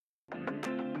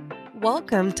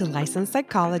Welcome to Licensed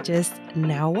Psychologist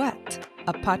Now What?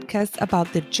 A podcast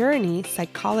about the journey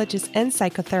psychologists and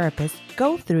psychotherapists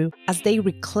go through as they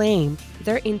reclaim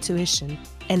their intuition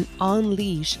and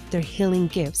unleash their healing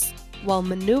gifts while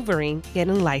maneuvering,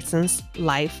 getting licensed,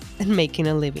 life, and making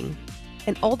a living.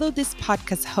 And although this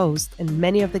podcast host and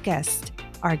many of the guests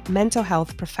are mental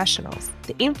health professionals,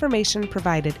 the information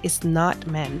provided is not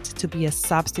meant to be a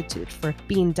substitute for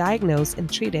being diagnosed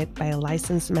and treated by a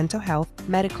licensed mental health,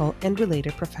 medical, and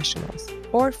related professionals,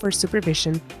 or for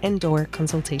supervision and/or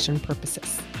consultation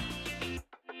purposes.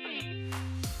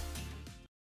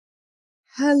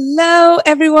 Hello,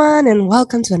 everyone, and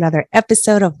welcome to another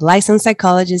episode of Licensed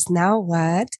Psychologist Now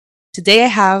What? Today I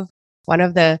have one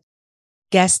of the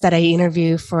guests that I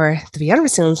interview for the Beyond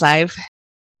Resilience Live.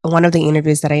 One of the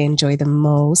interviews that I enjoy the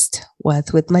most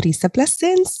was with Marisa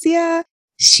Plasencia.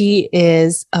 She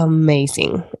is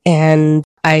amazing. And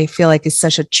I feel like it's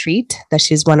such a treat that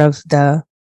she's one of the,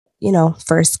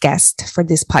 first guests for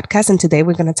this podcast. And today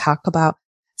we're going to talk about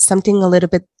something a little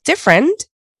bit different,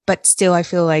 but still I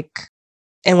feel like,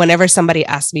 and whenever somebody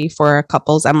asks me for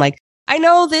couples, I'm like, I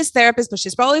know this therapist, but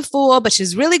she's probably full, but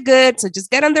she's really good. So just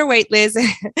get on their wait list.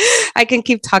 I can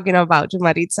keep talking about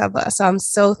Maritza. So I'm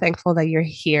so thankful that you're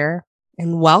here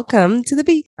and welcome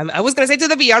to I was going to say to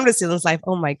the Beyond Resilience Life.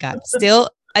 Oh my God. Still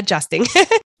adjusting.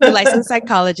 The Licensed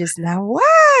Psychologist Now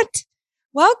What?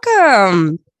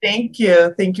 Welcome. Thank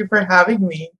you. Thank you for having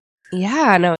me.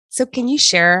 Yeah, no. So can you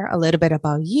share a little bit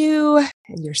about you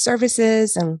and your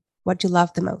services and what you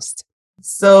love the most?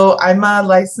 So I'm a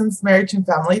licensed marriage and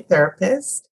family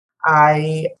therapist.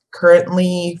 I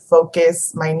currently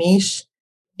focus my niche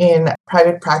in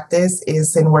private practice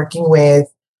is in working with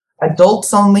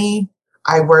adults only.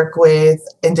 I work with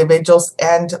individuals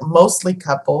and mostly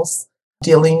couples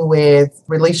dealing with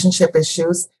relationship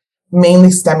issues,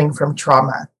 mainly stemming from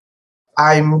trauma.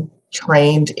 I'm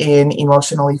trained in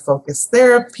emotionally focused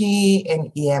therapy,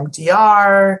 in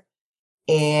EMDR,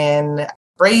 in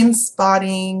brain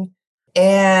spotting,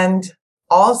 and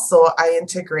also I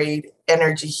integrate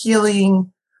energy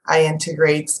healing. I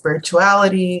integrate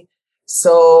spirituality.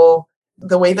 So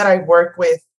the way that I work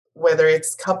with, whether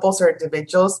it's couples or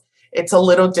individuals, it's a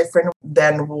little different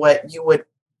than what you would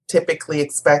typically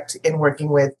expect in working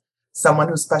with someone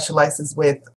who specializes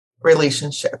with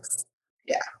relationships.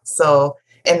 Yeah. So,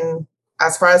 and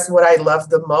as far as what I love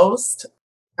the most,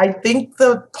 I think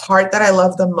the part that I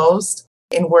love the most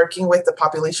in working with the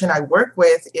population I work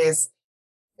with is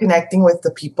connecting with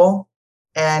the people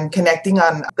and connecting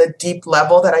on the deep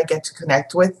level that I get to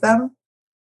connect with them.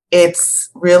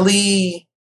 It's really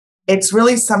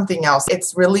something else.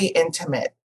 It's really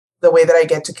intimate, the way that I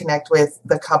get to connect with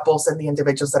the couples and the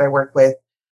individuals that I work with.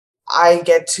 I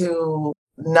get to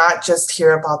not just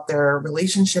hear about their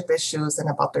relationship issues and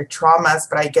about their traumas,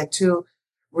 but I get to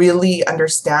really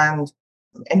understand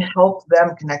and help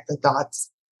them connect the dots,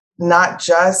 not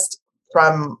just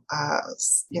from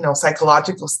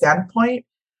psychological standpoint,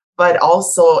 but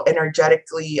also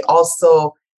energetically,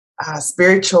 also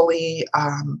spiritually.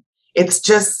 It's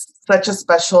just such a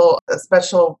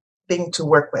special thing to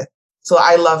work with. So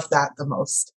I love that the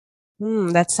most.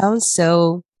 That sounds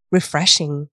so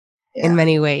refreshing in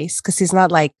many ways, because it's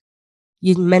not like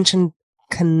you mentioned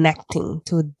connecting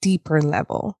to a deeper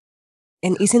level.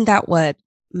 And isn't that what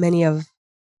many of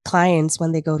clients,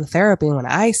 when they go to therapy, when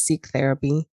I seek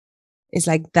therapy, is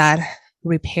like that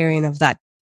repairing of that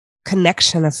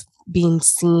connection of being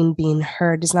seen, being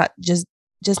heard. Is not just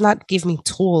not give me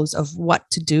tools of what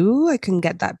to do. I can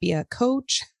get that via a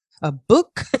coach, a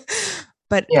book,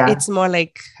 but it's more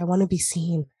like I want to be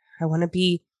seen. I want to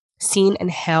be seen and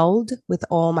held with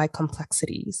all my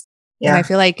complexities. Yeah. And I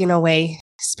feel like in a way,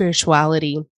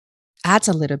 spirituality adds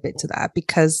a little bit to that,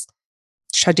 because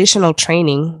traditional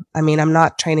training, I mean, I'm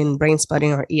not training in brain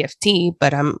spotting or EFT,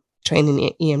 but I'm training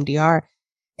in EMDR,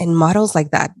 and models like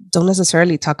that don't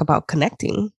necessarily talk about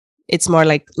connecting. It's more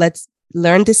like, let's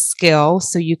learn this skill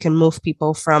so you can move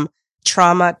people from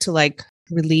trauma to like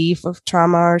relief of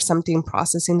trauma or something,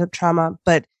 processing the trauma.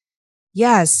 But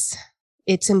yes,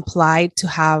 it's implied to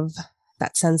have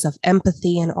that sense of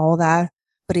empathy and all that,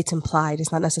 but it's implied.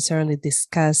 It's not necessarily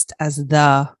discussed as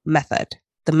the method.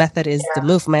 The method is the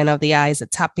movement of the eyes, the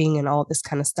tapping and all this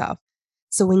kind of stuff.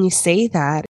 So when you say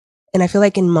that, and I feel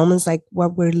like in moments like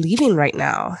what we're living right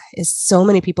now is so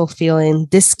many people feeling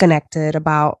disconnected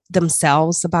about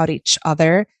themselves, about each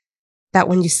other, that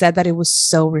when you said that, it was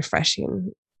so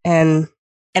refreshing. And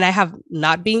I have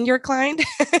not been your client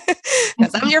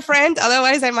because I'm your friend.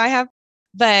 Otherwise I might have,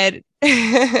 but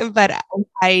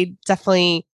I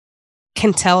definitely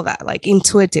can tell that, like,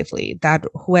 intuitively, that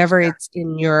whoever it's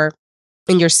in your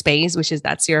space, which is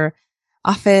that's your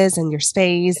office and your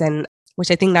space, and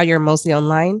which I think now you're mostly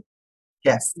online.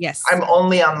 Yes. Yes. I'm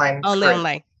only online. Only currently.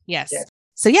 online. Yes. Yes.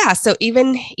 So yeah, so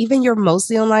even you're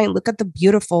mostly online, look at the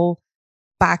beautiful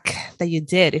back that you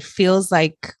did. It feels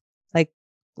like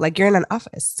you're in an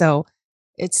office. So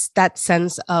it's that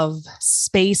sense of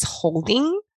space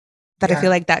holding that I feel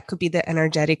like that could be the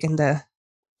energetic and the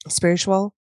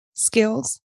spiritual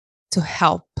skills to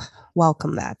help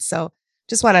welcome that. So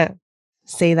just want to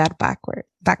say that back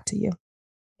to you.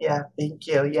 Yeah, thank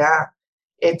you. Yeah.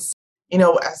 It's,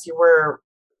 as you were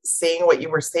saying what you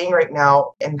were saying right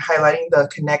now and highlighting the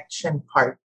connection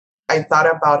part, I thought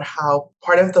about how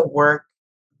part of the work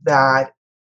that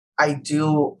I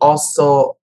do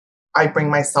also, I bring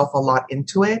myself a lot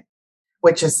into it,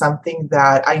 which is something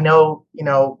that I know,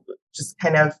 just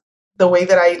kind of the way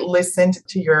that I listened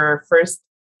to your first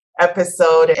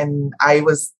episode and I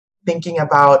was thinking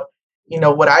about,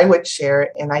 what I would share.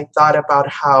 And I thought about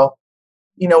how,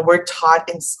 we're taught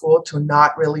in school to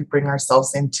not really bring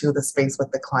ourselves into the space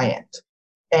with the client.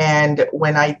 And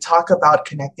when I talk about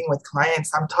connecting with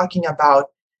clients, I'm talking about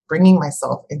bringing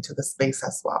myself into the space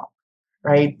as well,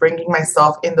 right? Bringing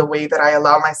myself in the way that I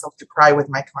allow myself to cry with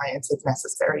my clients if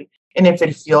necessary. And if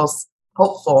it feels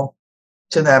helpful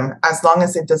to them, as long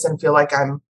as it doesn't feel like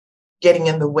I'm getting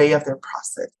in the way of their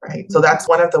process, right? So that's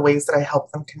one of the ways that I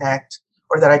help them connect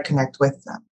or that I connect with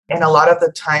them. And a lot of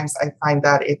the times I find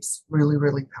that it's really,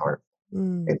 really powerful.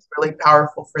 It's really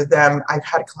powerful for them. I've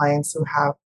had clients who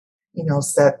have,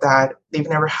 said that they've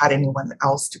never had anyone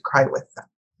else to cry with them.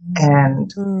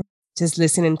 And just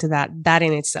listening to that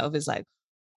in itself is like,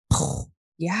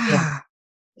 yeah.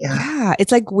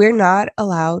 It's like we're not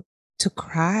allowed to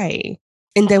cry.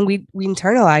 And then we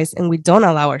internalize and we don't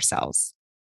allow ourselves.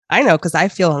 I know, because I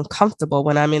feel uncomfortable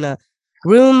when I'm in a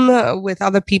room with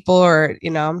other people or,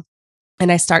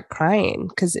 and I start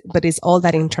crying but it's all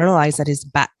that internalized that is a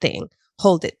bad thing.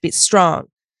 Hold it, be strong.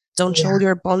 Don't show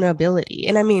your vulnerability.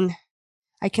 And I mean,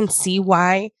 I can see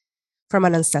why from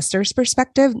an ancestor's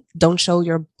perspective, don't show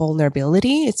your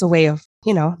vulnerability. It's a way of,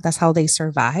 that's how they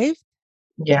survive.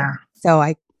 Yeah. So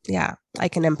I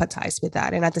can empathize with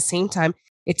that. And at the same time,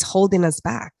 it's holding us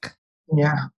back.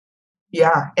 Yeah.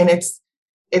 Yeah. And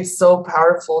it's so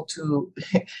powerful to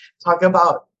talk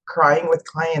about crying with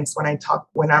clients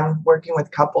when I'm working with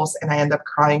couples and I end up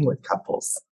crying with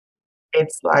couples.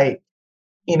 It's like,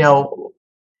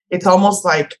 it's almost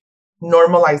like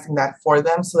normalizing that for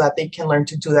them so that they can learn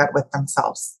to do that with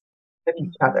themselves, with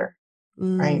each other,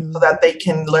 right? So that they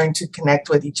can learn to connect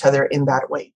with each other in that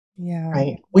way. Yeah.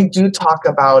 Right. We do talk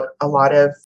about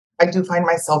I do find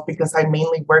myself, because I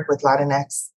mainly work with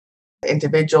Latinx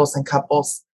individuals and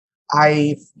couples,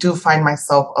 I do find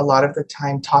myself a lot of the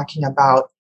time talking about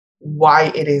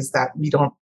why it is that we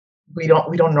don't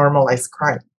normalize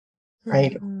crime,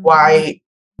 right? Why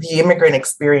the immigrant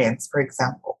experience, for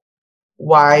example,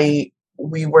 why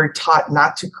we were taught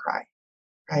not to cry,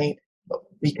 right?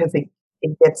 Because it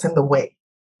gets in the way.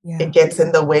 Yeah. It gets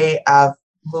in the way of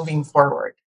moving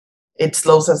forward. It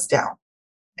slows us down.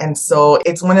 And so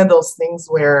it's one of those things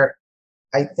where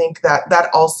I think that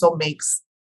also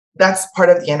that's part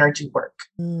of the energy work,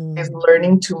 is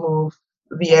learning to move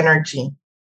the energy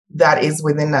that is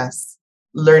within us,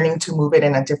 learning to move it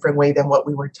in a different way than what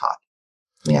we were taught.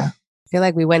 Yeah. I feel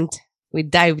like we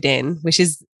dived in, which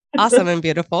is awesome and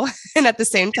beautiful. And at the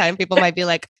same time, people might be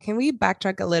like, can we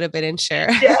backtrack a little bit and share?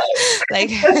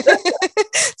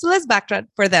 So let's backtrack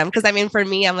for them. Because I mean, for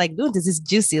me, I'm like, ooh, this is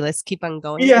juicy. Let's keep on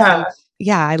going. Yeah,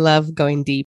 I love going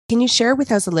deep. Can you share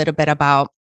with us a little bit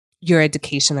about your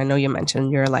education? I know you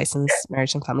mentioned you're a licensed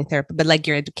marriage and family therapist, but like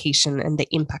your education and the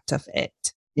impact of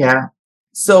it. Yeah.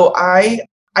 So I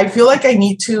feel like I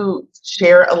need to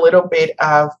share a little bit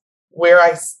of where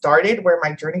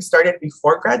my journey started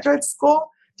before graduate school,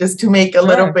 just to make a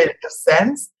little bit of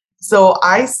sense. So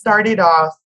I started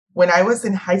off, when I was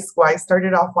in high school, I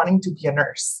started off wanting to be a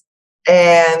nurse.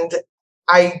 And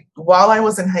while I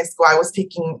was in high school, I was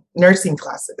taking nursing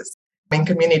classes in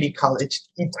community college,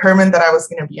 determined that I was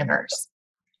going to be a nurse.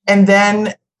 And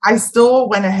then I still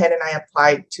went ahead and I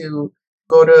applied to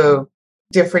go to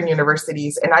different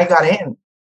universities, and I got in.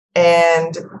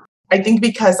 And I think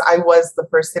because I was the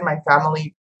first in my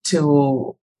family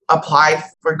to apply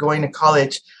for going to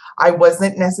college, I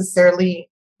wasn't necessarily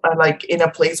like in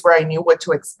a place where I knew what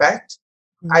to expect.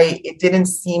 It didn't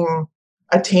seem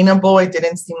attainable. It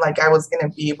didn't seem like I was going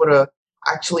to be able to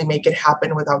actually make it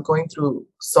happen without going through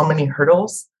so many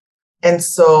hurdles. And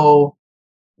so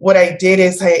what I did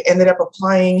is I ended up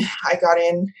applying. I got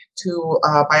into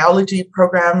a biology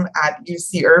program at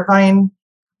UC Irvine.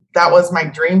 That was my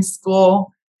dream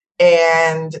school.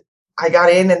 And I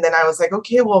got in and then I was like,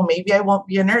 okay, well, maybe I won't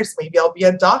be a nurse. Maybe I'll be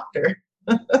a doctor.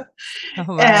 Oh,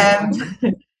 wow.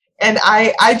 and and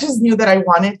I just knew that I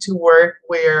wanted to work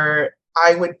where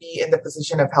I would be in the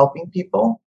position of helping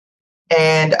people.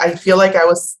 And I feel like I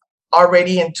was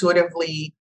already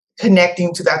intuitively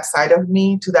connecting to that side of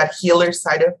me, to that healer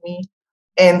side of me.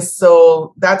 And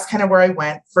so that's kind of where I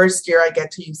went. First year I get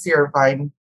to UC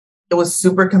Irvine. It was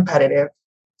super competitive,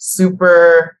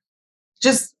 super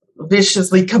just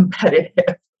viciously competitive.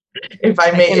 I can If I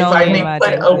only may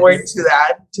put imagine. a word Yes. to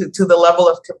that, to the level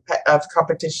of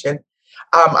competition.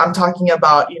 I'm talking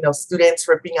about, students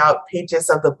ripping out pages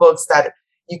of the books that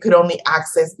you could only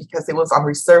access because it was on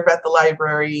reserve at the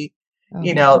library, Oh,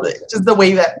 gosh. just the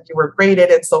way that you were graded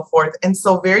and so forth. And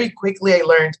so very quickly I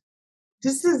learned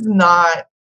this is not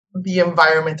the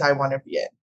environment I want to be in.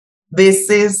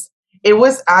 It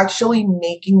was actually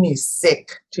making me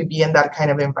sick to be in that kind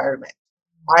of environment.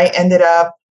 I ended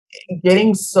up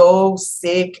getting so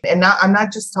sick, and I'm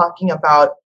not just talking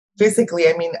about physically.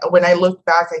 I mean, when I look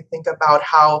back, I think about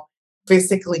how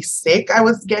physically sick I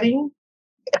was getting,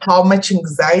 how much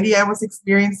anxiety I was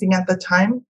experiencing at the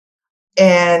time.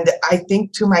 And I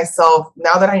think to myself,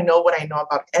 now that I know what I know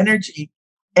about energy,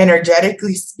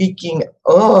 energetically speaking,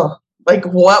 oh, like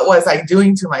what was I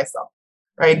doing to myself,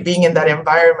 right? Being in that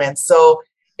environment. So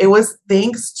it was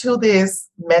thanks to this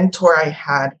mentor I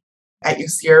had at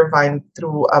UC Irvine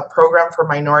through a program for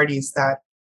minorities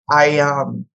I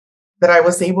that I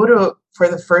was able to, for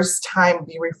the first time,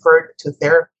 be referred to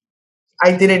therapy.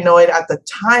 I didn't know it at the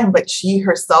time, but she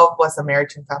herself was a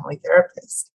marriage and family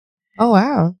therapist. Oh,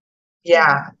 wow.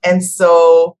 Yeah. And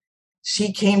so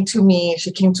she came to me,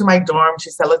 she came to my dorm.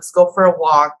 She said, let's go for a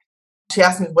walk. She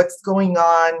asked me, what's going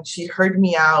on? She heard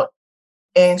me out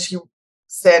and she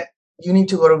said, you need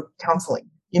to go to counseling.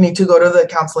 You need to go to the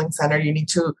counseling center. You need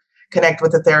to connect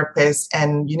with a therapist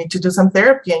and you need to do some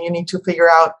therapy and you need to figure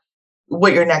out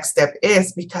what your next step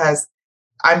is because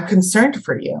I'm concerned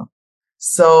for you.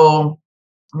 So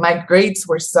my grades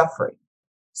were suffering.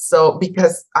 So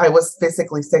because I was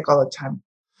physically sick all the time.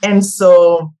 And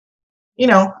so,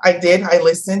 I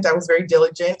listened, I was very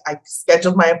diligent. I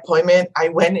scheduled my appointment. I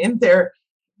went in there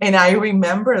and I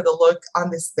remember the look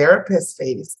on this therapist's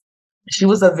face. She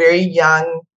was a very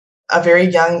young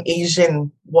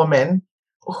Asian woman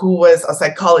who was a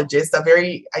psychologist,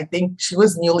 I think she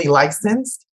was newly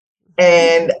licensed.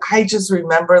 And I just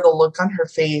remember the look on her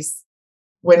face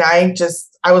when I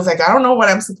was like, I don't know what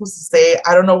I'm supposed to say.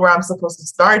 I don't know where I'm supposed to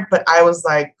start, but I was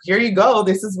like, here you go.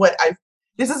 This is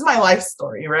my life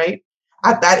story, right?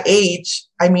 At that age,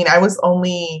 I mean, I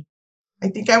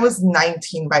think I was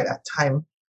 19 by that time.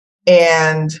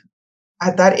 And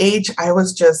at that age, I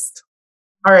was just,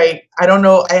 all right, I don't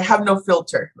know. I have no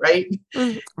filter, right?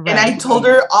 And I Right. told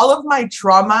her all of my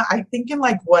trauma, I think in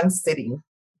like one sitting.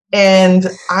 And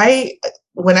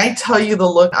when I tell you the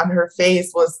look on her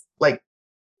face was like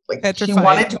she Petrified.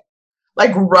 wanted to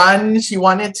like run. She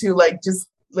wanted to like just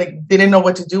like didn't know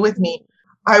what to do with me.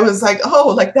 I was like, oh,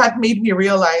 like that made me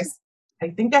realize I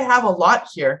think I have a lot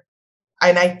here.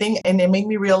 And it made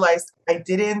me realize I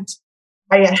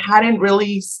hadn't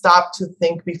really stopped to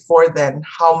think before then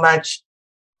how much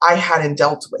I hadn't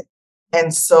dealt with.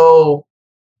 And so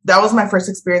that was my first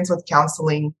experience with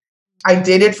counseling. I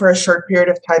did it for a short period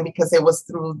of time because it was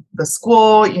through the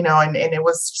school, and it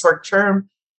was short term.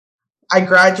 I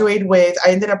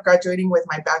ended up graduating with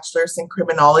my bachelor's in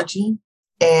criminology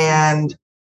and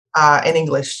in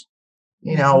English,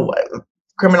 you know,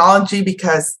 criminology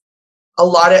because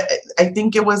I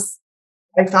think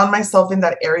I found myself in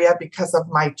that area because of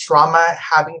my trauma,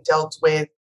 having dealt with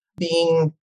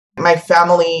being my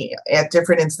family at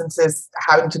different instances,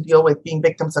 having to deal with being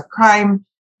victims of crime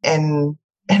and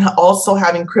also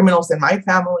having criminals in my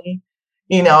family,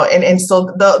 and so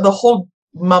the whole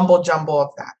mumbo jumbo of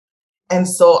that. And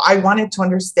so I wanted to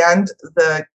understand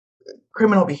the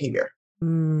criminal behavior.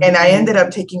 And I ended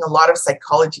up taking a lot of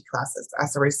psychology classes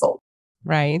as a result.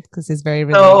 Right, because it's very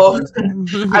So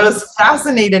related. I was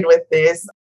fascinated with this.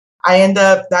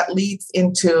 That leads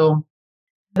into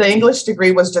the English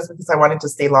degree was just because I wanted to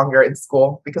stay longer in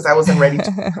school because I wasn't ready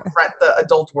to confront the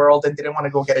adult world and didn't want to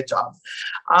go get a job.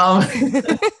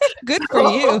 Good for So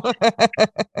you.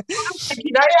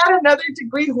 can I add another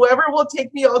degree? Whoever will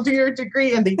take me, I'll do your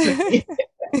degree. And they took me.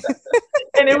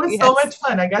 And it was so Yes. much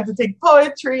fun. I got to take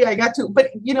poetry. But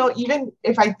even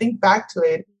if I think back to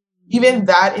it, even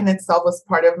that in itself was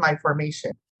part of my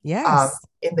formation Yes.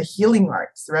 in the healing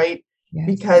arts, right? Yes.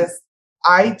 Because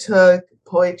I took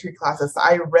poetry classes.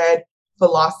 I read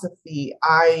philosophy.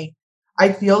 I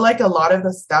feel like a lot of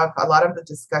the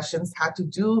discussions had to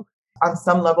do on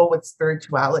some level with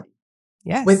spirituality.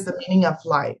 with Yes. the meaning of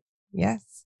life.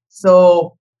 Yes.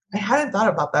 So I hadn't thought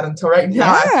about that until right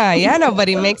now. Yeah. Yeah. No, but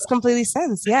it makes completely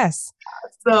sense. Yes.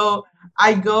 So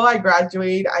I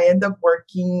graduate, I end up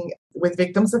working with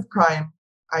victims of crime.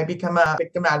 I become a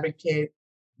victim advocate.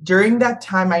 During that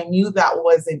time, I knew that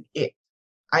wasn't it.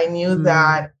 I knew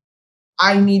that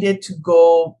I needed to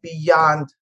go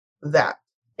beyond that.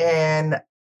 And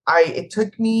it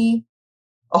took me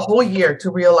a whole year to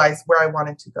realize where I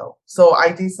wanted to go. So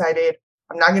I decided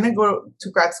I'm not going to go to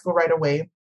grad school right away.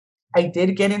 I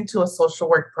did get into a social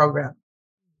work program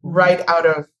right out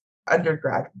of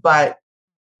undergrad, but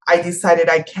I decided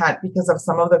I can't because of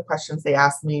some of the questions they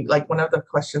asked me. Like one of the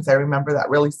questions I remember that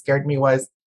really scared me was,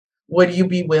 would you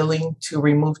be willing to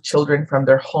remove children from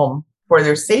their home for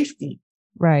their safety?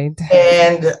 Right.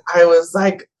 And I was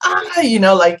like,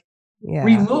 like Yeah.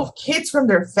 remove kids from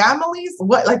their families?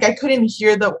 What? Like I couldn't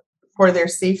hear the for their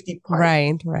safety part.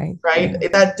 Right. Right. Yeah.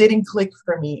 That didn't click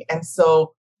for me. And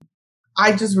so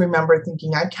I just remember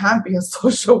thinking, I can't be a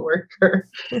social worker.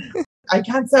 I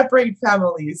can't separate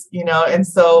families, And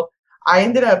so I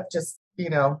ended up just,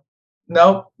 nope,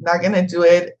 not going to do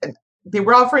it. And they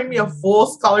were offering me a full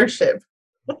scholarship.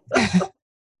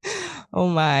 Oh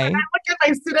my. And I look at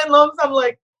my student loans, I'm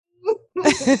like,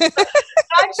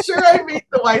 not sure I made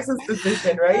the wisest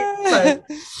decision, right? But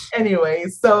anyway,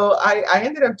 so I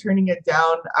ended up turning it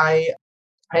down. I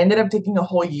ended up taking a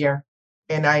whole year,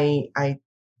 and I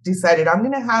decided I'm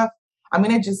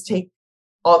gonna just take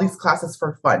all these classes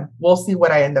for fun. We'll see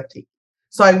what I end up taking.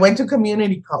 So I went to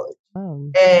community college,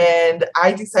 and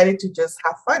I decided to just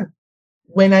have fun.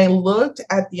 When I looked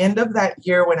at the end of that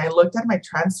year, when I looked at my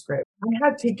transcript, I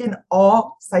had taken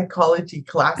all psychology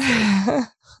classes.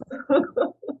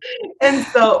 And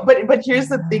so, but here's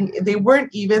the thing, they weren't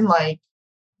even like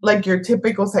your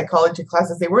typical psychology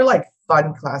classes. They were like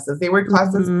fun classes. They were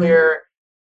classes where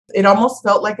it almost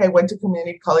felt like I went to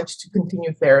community college to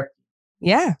continue therapy.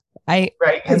 Yeah. Yeah,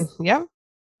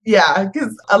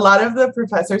 because a lot of the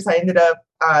professors I ended up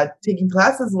taking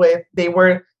classes with, they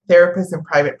were therapists in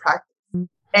private practice.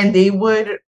 And they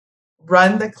would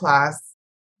run the class.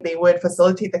 They would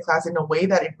facilitate the class in a way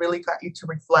that it really got you to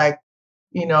reflect,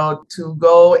 to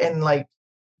go and like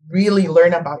really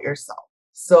learn about yourself.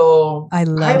 So I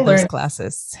love those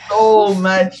classes. so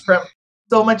much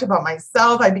about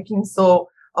myself. I became so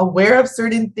aware of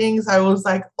certain things. I was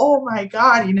like, oh my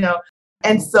God,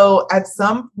 And so at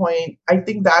some point, I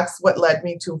think that's what led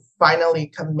me to finally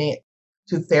commit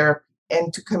to therapy,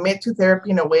 and to commit to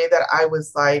therapy in a way that I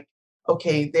was like,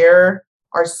 okay, there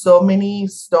are so many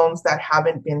stones that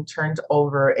haven't been turned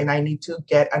over, and I need to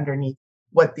get underneath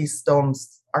what these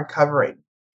stones are covering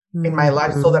in my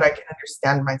life so that I can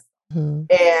understand myself.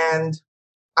 And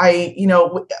I,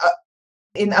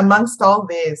 in amongst all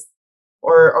this,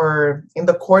 or in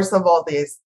the course of all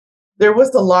this, there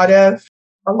was a lot of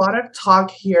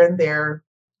talk here and there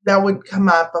that would come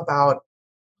up about,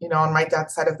 on my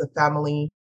dad's side of the family,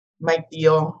 my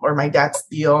tío, or my dad's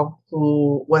tío,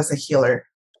 who was a healer,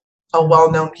 a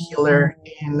well-known healer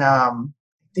in, I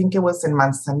think it was in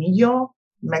Manzanillo,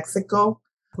 Mexico.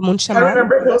 Como un I shaman?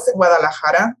 remember it was in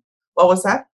Guadalajara. What was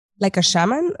that? Like a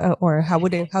shaman, or how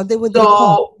would they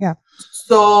call? Yeah.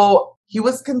 So he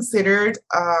was considered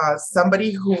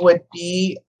somebody who would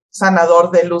be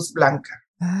sanador de luz blanca.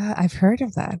 I've heard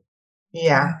of that.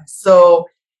 Yeah. So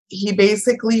he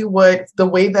basically would, the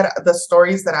way that the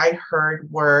stories that I heard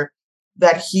were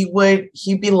that he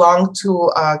belonged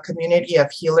to a community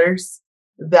of healers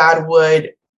that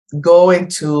would go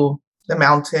into the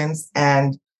mountains,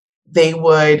 and they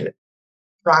would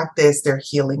practice their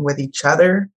healing with each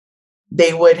other.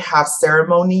 They would have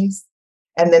ceremonies,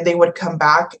 and then they would come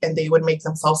back and they would make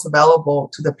themselves available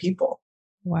to the people.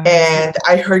 Wow. And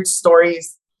I heard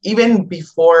stories even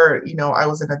before, I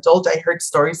was an adult. I heard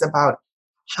stories about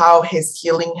how his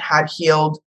healing had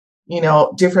healed,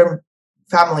 different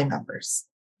family members.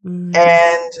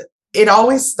 And it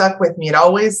always stuck with me. It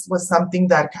always was something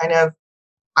that kind of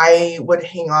I would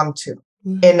hang on to.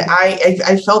 And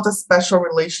I felt a special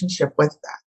relationship with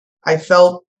that. I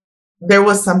felt there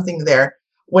was something there.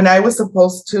 When I was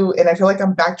supposed to, and I feel like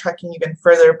I'm backtracking even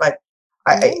further, but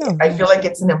I feel like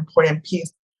it's an important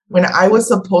piece. When I was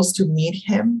supposed to meet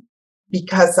him,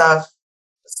 because of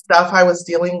stuff I was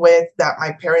dealing with that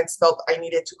my parents felt I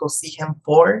needed to go see him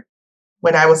for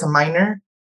when I was a minor,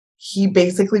 he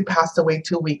basically passed away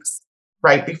 2 weeks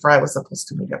right before I was supposed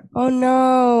to meet him. Oh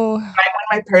no. Right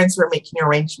when my parents were making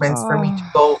arrangements for me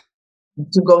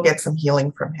to go get some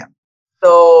healing from him.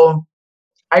 So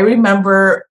I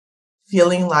remember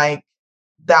feeling like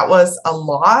that was a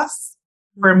loss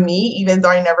for me, even though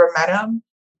I never met him.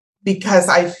 because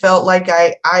I felt like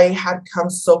I had come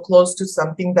so close to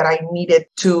something that I needed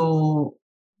to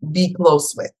be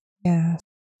close with. Yeah.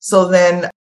 So then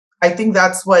I think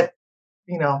that's what,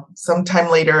 sometime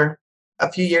later,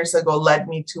 a few years ago, led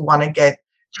me to want to get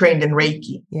trained in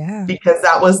Reiki. Yeah. Because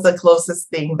that was the closest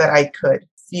thing that I could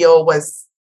feel was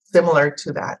similar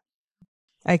to that.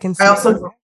 I can see.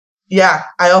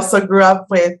 I also grew up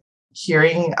with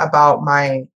hearing about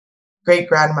my great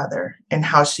grandmother and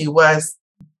how she was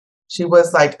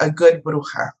like a good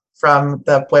bruja from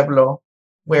the pueblo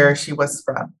where she was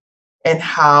from, and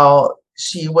how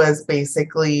she was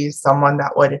basically someone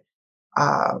that would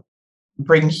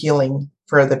bring healing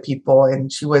for the people.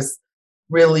 And she was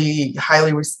really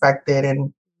highly respected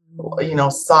and,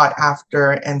 sought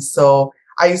after. And so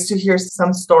I used to hear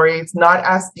some stories, not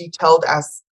as detailed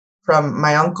as from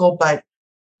my uncle, but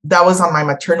that was on my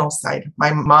maternal side.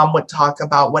 My mom would talk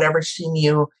about whatever she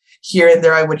knew. Here and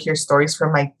there, I would hear stories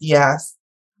from my tias.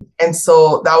 And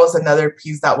so that was another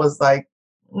piece that was like,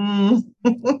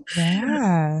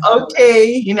 yeah. Okay,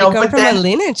 you come but from a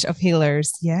lineage of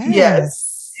healers.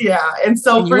 Yes. Yeah. And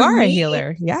so and you are a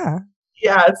healer. Yeah.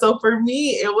 Yeah. So for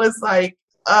me, it was like,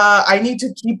 I need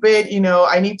to keep it,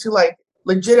 I need to like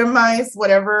legitimize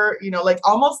whatever, like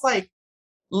almost like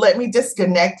let me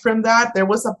disconnect from that. There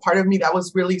was a part of me that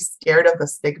was really scared of the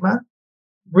stigma.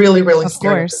 Really, really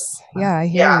scared. Of course. Yeah, I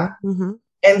hear you. Mm-hmm.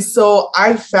 And so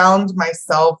I found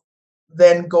myself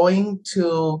then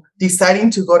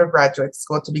deciding to go to graduate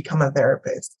school to become a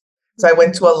therapist. So I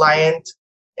went to Alliant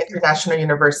International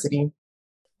University,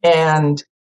 and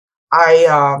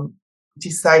I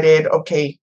decided,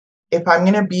 okay, if I'm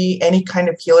going to be any kind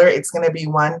of healer, it's going to be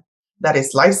one that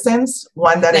is licensed,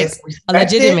 one that is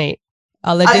respected.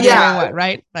 A legitimate one,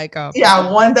 right? Like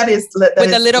one that is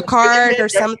with a little card or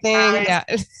something. Yeah.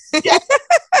 Yes.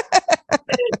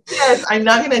 Yes, I'm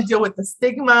not going to deal with the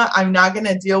stigma. I'm not going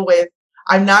to deal with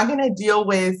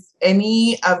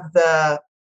any of the,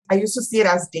 I used to see it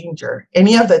as danger,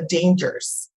 any of the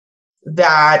dangers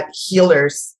that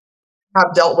healers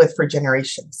have dealt with for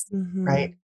generations,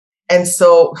 right? And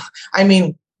so, I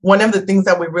mean, one of the things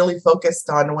that we really focused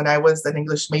on when I was an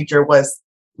English major was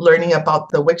learning about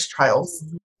the witch trials,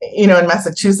 in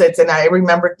Massachusetts. And I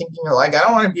remember thinking, like, I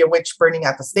don't want to be a witch burning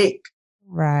at the stake.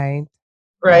 Right.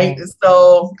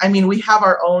 So, I mean, we have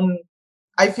our own,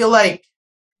 I feel like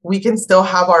we can still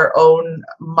have our own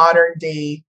modern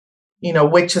day,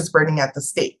 witches burning at the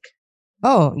stake.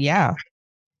 Oh, yeah.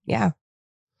 Yeah.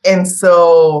 And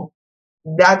so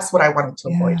that's what I wanted to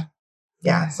avoid.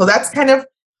 Yeah. So that's kind of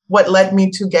what led me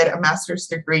to get a master's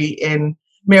degree in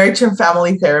marriage and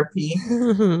family therapy.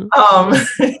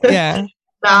 Yeah.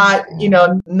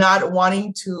 Not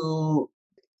wanting to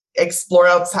explore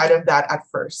outside of that at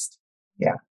first.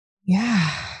 Yeah.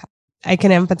 Yeah. I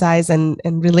can empathize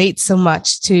and relate so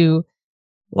much to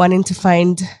wanting to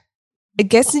find, I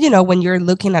guess, when you're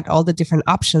looking at all the different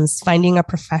options, finding a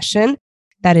profession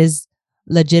that is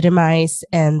legitimized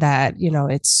and that,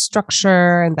 it's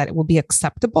structure and that it will be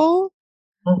acceptable.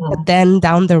 Mm-hmm. But then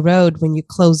down the road, when you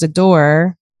close the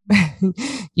door,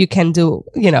 you can do,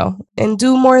 and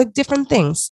do more different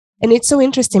things. And it's so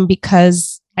interesting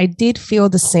because I did feel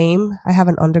the same. I have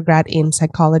an undergrad in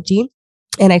psychology,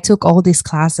 and I took all these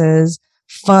classes,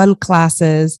 fun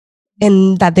classes,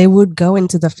 and that they would go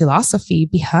into the philosophy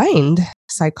behind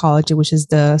psychology, which is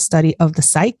the study of the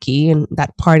psyche. And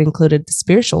that part included the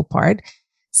spiritual part.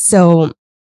 So,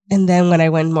 and then when I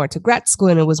went more to grad school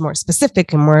and it was more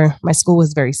specific and more, my school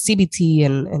was very CBT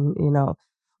and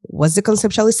what's the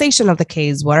conceptualization of the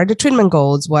case? What are the treatment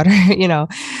goals? What are,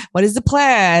 what is the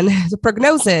plan, the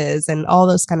prognosis, and all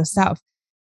those kind of stuff?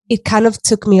 It kind of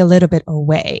took me a little bit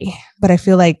away, but I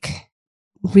feel like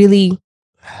really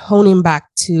honing back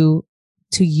to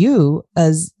you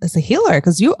as a healer,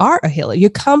 because you are a healer. You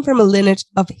come from a lineage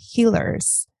of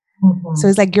healers. Mm-hmm. So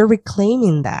it's like you're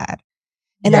reclaiming that.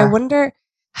 And I wonder,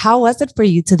 how was it for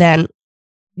you to then,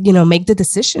 make the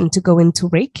decision to go into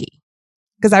Reiki?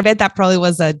 Because I bet that probably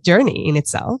was a journey in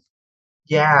itself.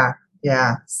 Yeah.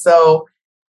 So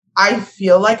I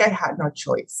feel like I had no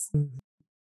choice.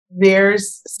 Mm-hmm.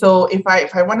 So if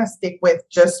I want to stick with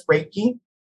just Reiki,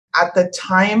 at the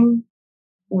time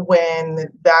when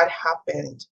that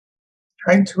happened, I'm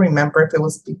trying to remember if it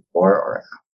was before or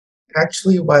after. It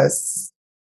actually was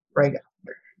right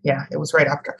after. Yeah, it was right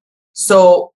after.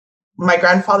 So my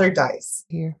grandfather dies.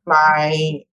 Here.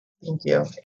 Thank you.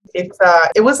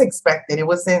 It was expected. It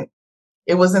wasn't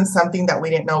something that we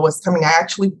didn't know was coming. I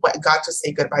actually got to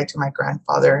say goodbye to my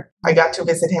grandfather. I got to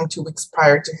visit him 2 weeks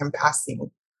prior to him passing.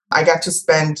 I got to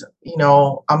spend,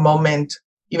 a moment,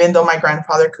 even though my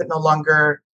grandfather could no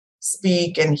longer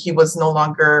speak and he was no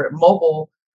longer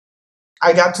mobile,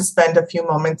 I got to spend a few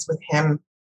moments with him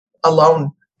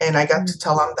alone. And I got to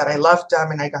tell him that I loved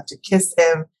him and I got to kiss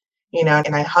him,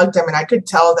 and I hugged him and I could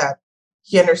tell that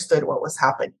he understood what was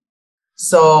happening.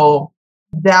 So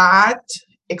that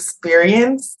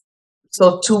experience,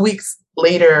 so 2 weeks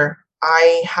later,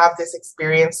 I have this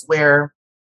experience where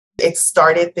it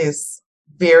started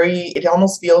it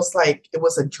almost feels like it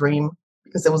was a dream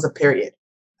because it was a period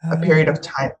of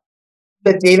time.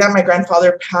 The day that my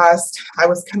grandfather passed, I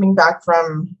was coming back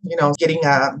from, getting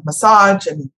a massage.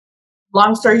 And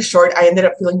long story short, I ended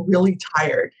up feeling really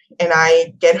tired. And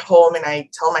I get home and I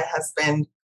tell my husband,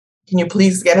 can you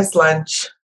please get us lunch?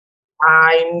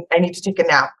 I need to take a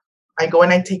nap. I go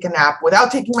and I take a nap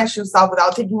without taking my shoes off,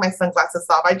 without taking my sunglasses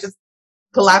off. I just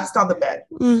collapsed on the bed.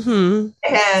 Mm-hmm.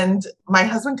 And my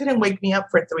husband couldn't wake me up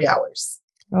for 3 hours.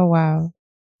 Oh, wow.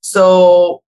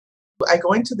 So I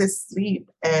go into this sleep.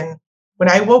 And when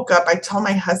I woke up, I tell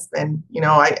my husband,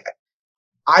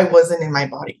 I wasn't in my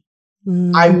body.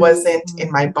 Mm-hmm. I wasn't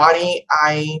in my body.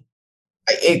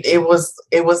 It was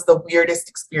the weirdest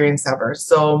experience ever.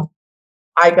 So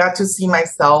I got to see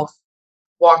myself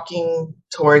walking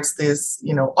towards this,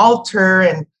 altar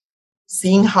and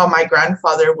seeing how my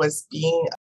grandfather was being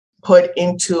put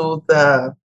into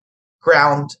the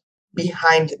ground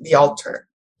behind the altar.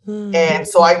 Mm-hmm. And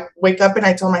so I wake up and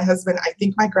I tell my husband, I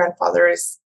think my grandfather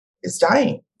is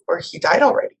dying, or he died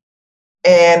already.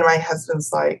 And my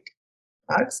husband's like,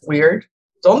 that's weird.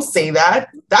 Don't say that.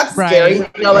 That's scary.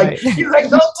 He's like,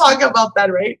 don't talk about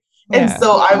that, right? Yeah. And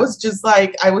so I was just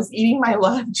like, I was eating my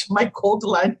lunch, my cold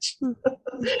lunch.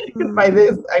 By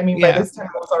this time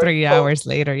I was already 3 hours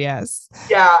later, yes.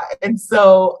 Yeah. And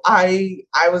so I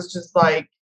was just like,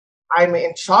 I'm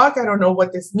in shock. I don't know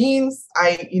what this means.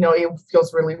 It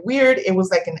feels really weird. It was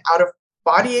like an out of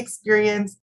body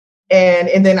experience.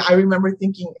 And then I remember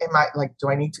thinking, do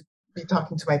I need to be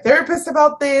talking to my therapist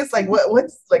about this? Like,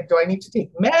 what's like, do I need to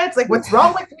take meds? Like, what's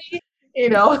wrong with me?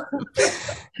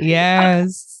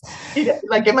 Yes.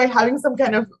 Like, am I having some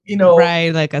kind of, right,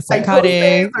 like a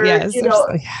psychotic, or, yes.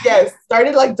 Yes.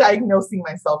 Started like diagnosing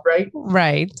myself, right?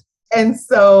 Right. And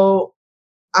so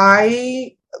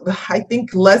I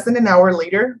think less than an hour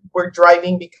later, we're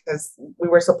driving because we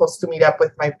were supposed to meet up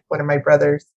with one of my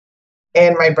brothers.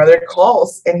 And my brother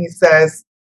calls and he says,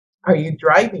 are you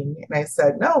driving? And I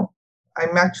said, no,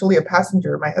 I'm actually a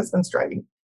passenger. My husband's driving.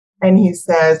 And he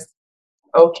says,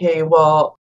 okay,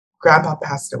 well, Grandpa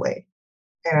passed away.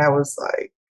 And I was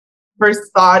like,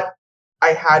 first thought I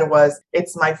had was,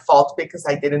 it's my fault because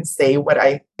I didn't say what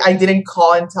I didn't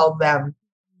call and tell them,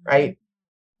 right?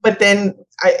 But then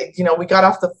we got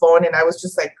off the phone and I was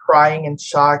just like crying in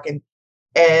shock.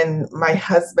 And my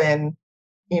husband,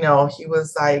 he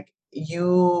was like,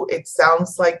 it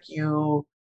sounds like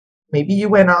maybe you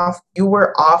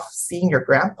were off seeing your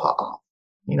grandpa,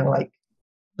 like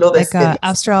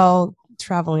astral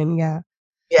traveling. Yeah.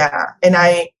 Yeah. And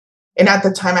at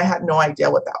the time I had no idea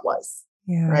what that was.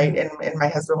 Yeah. Right. And my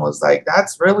husband was like,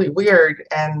 that's really weird.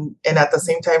 And at the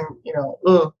same time,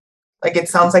 like, it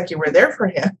sounds like you were there for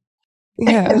him.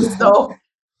 Yeah. And so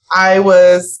I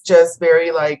was just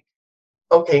very like,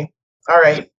 okay, all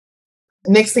right.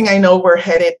 Next thing I know, we're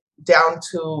headed down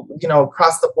to,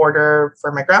 across the border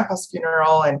for my grandpa's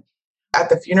funeral. And at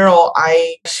the funeral,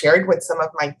 I shared with some of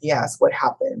my tias what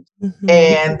happened. Mm-hmm.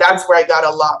 And that's where I got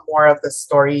a lot more of the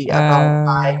story about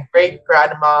my great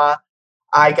grandma.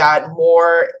 I got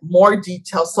more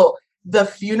details. So the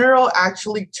funeral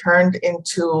actually turned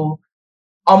into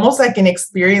almost like an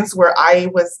experience where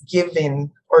I was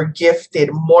given or gifted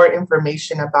more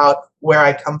information about where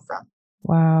I come from.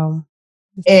 Wow.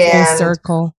 And full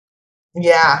circle.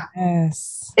 Yeah.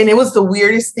 Yes. And it was the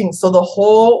weirdest thing. So the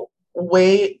whole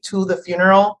way to the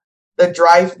funeral, the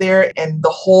drive there, and the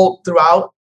whole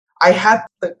throughout, I had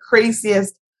the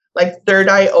craziest like third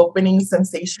eye opening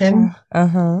sensation.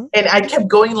 Uh-huh. And I kept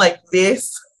going like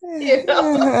this, Because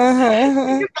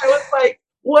I was like,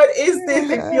 what is this?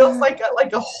 It feels like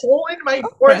a hole in my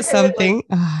forehead. Something.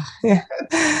 Like,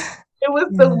 it was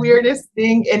the weirdest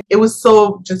thing. And it was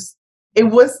it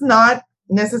was not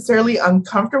necessarily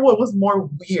uncomfortable. It was more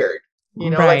weird,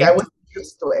 right. Like I wasn't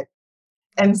used to it.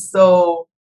 And so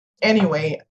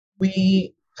anyway,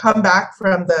 we come back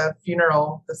from the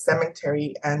funeral, the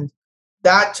cemetery, and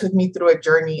that took me through a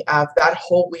journey of that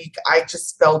whole week. I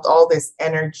just felt all this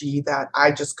energy that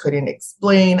I just couldn't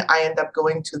explain. I ended up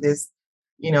going to this,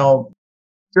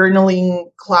 journaling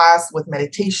class with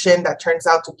meditation that turns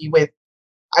out to be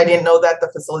I didn't know that the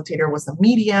facilitator was a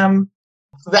medium.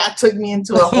 So that took me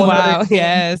into a whole other thing.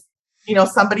 Yes.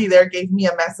 Somebody there gave me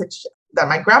a message that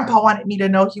my grandpa wanted me to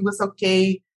know he was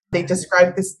okay. They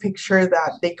described this picture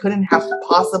that they couldn't have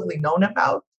possibly known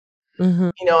about,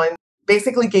 and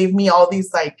basically gave me all this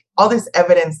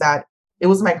evidence that it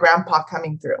was my grandpa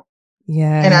coming through.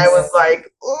 Yeah. And I was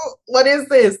like, oh, what is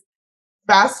this?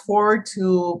 Fast forward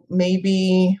to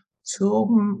maybe it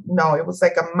was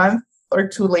like a month or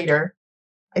two later.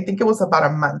 I think it was about a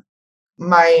month.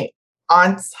 My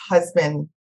aunt's husband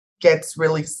gets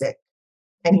really sick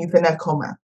and he's in a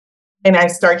coma. And I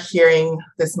start hearing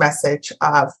this message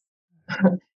of,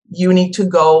 you need to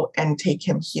go and take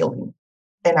him healing.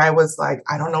 And I was like,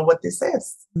 I don't know what this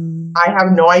is. I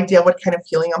have no idea what kind of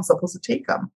healing I'm supposed to take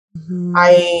him.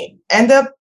 I end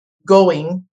up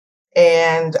going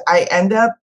and I end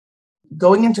up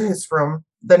going into his room.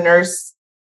 The nurse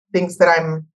thinks that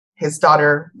I'm his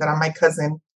daughter, that I'm my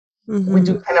cousin. We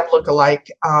do kind of look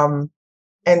alike.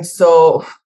 And so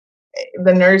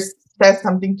the nurse said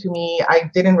something to me. I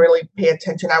didn't really pay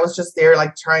attention. I was just there,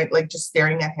 just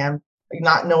staring at him,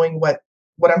 not knowing what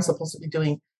I'm supposed to be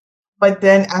doing. But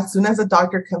then as soon as the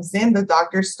doctor comes in, the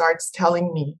doctor starts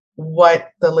telling me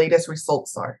what the latest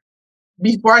results are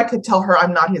before I could tell her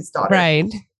I'm not his daughter.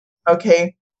 Right.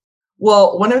 Okay.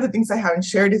 Well, one of the things I haven't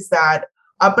shared is that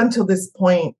up until this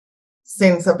point,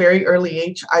 since a very early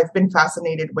age, I've been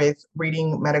fascinated with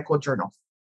reading medical journals.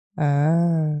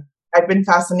 I've been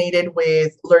fascinated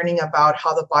with learning about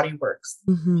how the body works,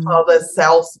 how the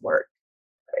cells work.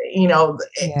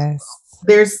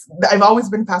 I've always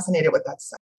been fascinated with that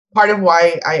stuff. Part of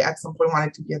why I at some point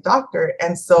wanted to be a doctor.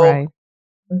 And so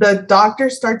the doctor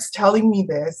starts telling me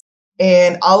this,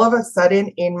 and all of a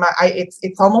sudden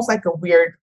it's almost like a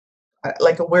weird, I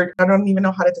don't even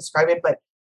know how to describe it, but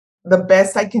the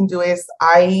best I can do is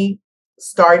I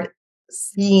start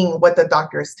seeing what the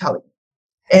doctor is telling me.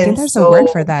 I think there's a word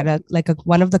for that,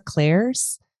 one of the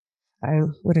clairs. I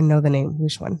wouldn't know the name.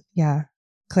 Which one? Yeah.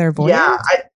 Clairvoyant? Yeah.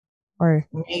 Or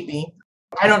maybe.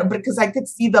 I don't know, because I could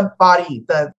see the body,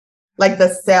 the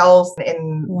cells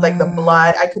and the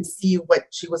blood. I could see what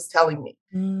she was telling me.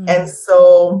 And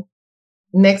so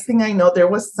next thing I know, there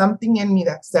was something in me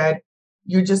that said,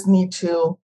 you just need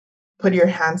to put your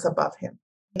hands above him.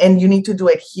 And you need to do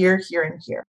it here, here, and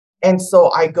here. And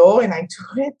so I go and I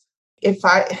do it.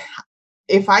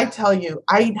 If I tell you,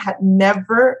 I had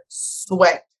never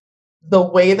sweat the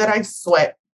way that I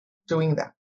sweat doing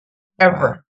that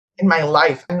ever in my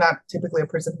life. I'm not typically a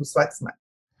person who sweats much.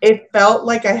 It felt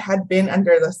like I had been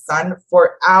under the sun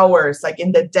for hours, like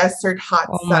in the desert hot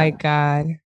sun. Oh my God.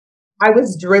 I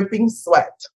was dripping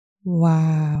sweat.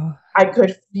 Wow. I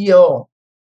could feel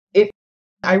it.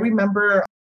 I remember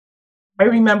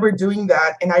doing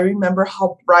that, and I remember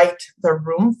how bright the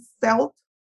room felt,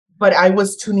 but I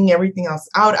was tuning everything else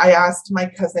out. I asked my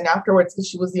cousin afterwards, because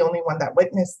she was the only one that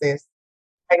witnessed this.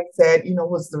 I said,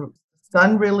 was the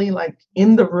sun really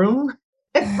in the room?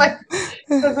 And my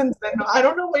cousin said, no, I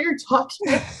don't know what you're talking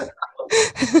about.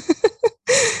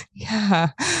 Yeah.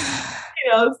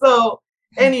 So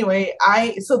anyway,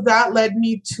 so that led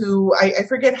me to, I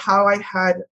forget how I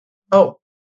had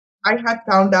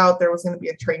found out there was going to be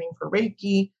a training for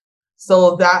Reiki.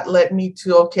 So that led me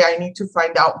to, okay, I need to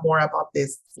find out more about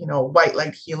this, white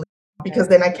light healing, because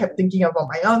then I kept thinking about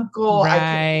my uncle. Right. I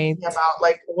kept thinking about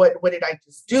what did I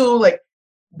just do?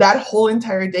 That whole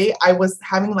entire day, I was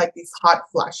having these hot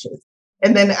flashes.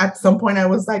 And then at some point I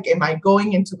was like, am I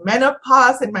going into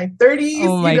menopause in my 30s?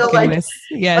 Oh my goodness.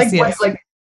 Yes.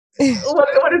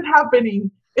 What is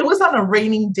happening? It was on a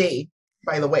raining day,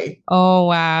 by the way. Oh,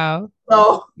 wow.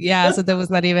 So yeah. So there was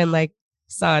not even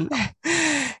sun.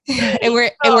 and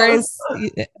we're in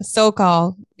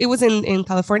SoCal. It was in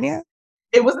California?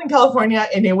 It was in California,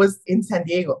 and it was in San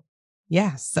Diego.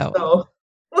 Yeah. So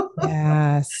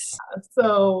yes.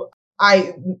 So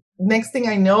next thing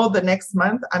I know, the next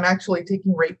month, I'm actually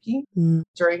taking Reiki.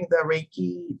 During the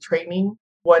Reiki training,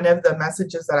 one of the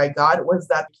messages that I got was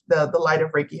that the light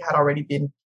of Reiki had already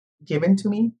been given to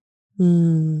me.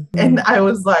 And I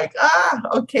was like,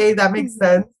 okay, that makes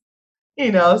sense.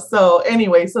 So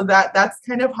anyway, so that's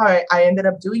kind of how I ended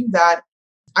up doing that.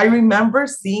 I remember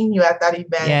seeing you at that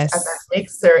event, at that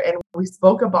mixer, and we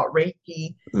spoke about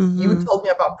Reiki. You told me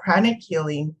about pranic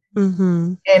healing.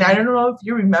 And I don't know if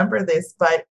you remember this,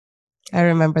 but I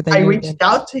remember that I reached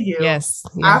out to you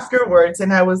afterwards,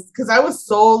 and because I was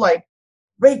so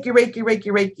Reiki, Reiki, Reiki,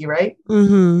 Reiki, right?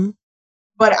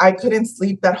 But I couldn't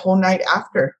sleep that whole night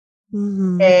after.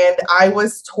 And I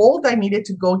was told I needed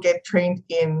to go get trained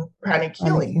in pranic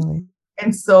healing.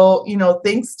 And so,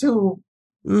 thanks to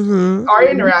our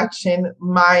interaction,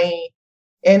 my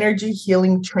energy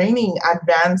healing training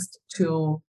advanced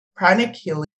to pranic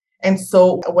healing. And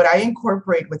so what I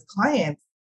incorporate with clients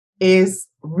is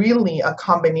really a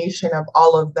combination of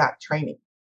all of that training.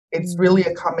 It's really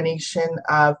a combination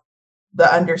of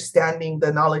the understanding,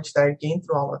 the knowledge that I gained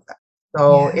through all of that.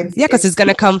 So because it's going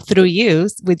to come through you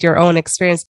with your own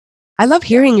experience. I love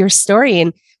hearing your story,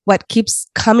 and what keeps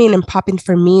coming and popping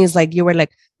for me is like, you were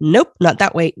like, nope, not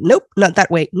that way. Nope, not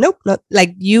that way. Nope, not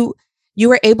like you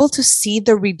were able to see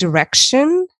the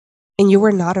redirection and you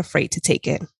were not afraid to take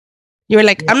it. You were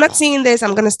like, I'm not seeing this.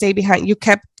 I'm going to stay behind. You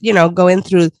kept, going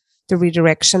through the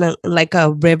redirection and, like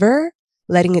a river,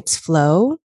 letting it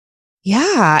flow.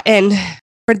 Yeah. And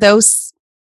for those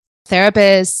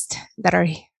therapists that are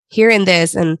hearing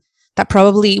this and that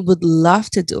probably would love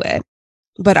to do it,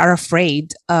 but are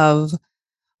afraid of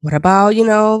what about,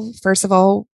 first of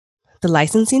all, the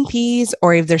licensing piece,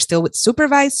 or if they're still with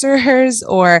supervisors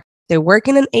or they work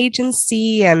in an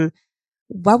agency, and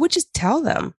what would you tell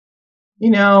them?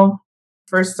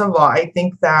 First of all, I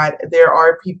think that there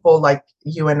are people like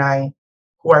you and I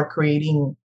who are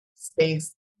creating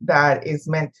space that is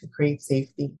meant to create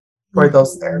safety for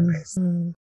those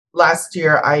therapists. Last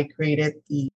year, I created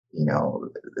the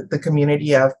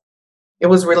community of, it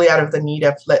was really out of the need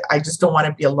of, I just don't want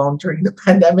to be alone during the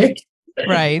pandemic.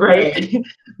 Right. Right.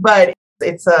 But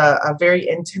it's a very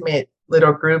intimate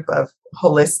little group of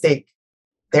holistic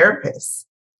therapists.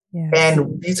 Yes.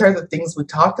 And these are the things we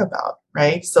talk about,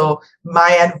 right? So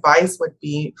my advice would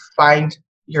be find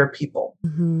your people.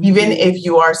 Even if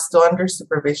you are still under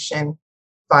supervision,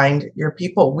 find your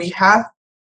people. We have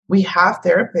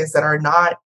therapists that are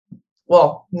not,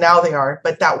 well, now they are,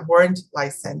 but that weren't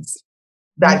licensed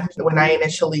when I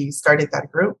initially started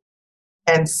that group.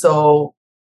 And so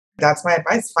that's my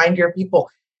advice. Find your people.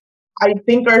 I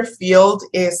think our field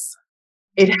it's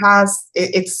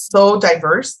so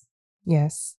diverse.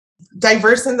 Yes.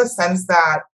 Diverse in the sense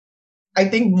that I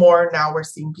think more now we're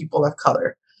seeing people of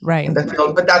color in the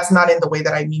field, but that's not in the way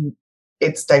that I mean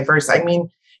it's diverse. I mean,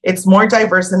 it's more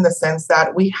diverse in the sense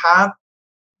that we have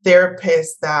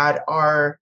therapists that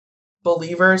are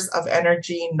believers of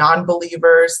energy,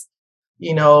 non-believers,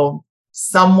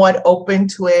 somewhat open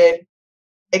to it,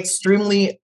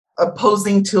 extremely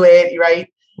opposing to it,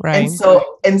 right? Right.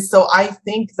 And so I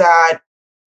think that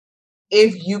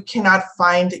if you cannot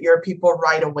find your people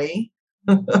right away,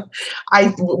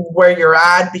 where you're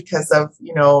at because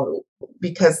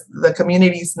the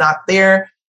community's not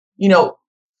there,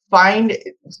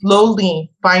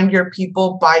 slowly find your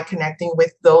people by connecting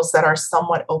with those that are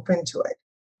somewhat open to it.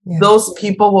 Yeah. Those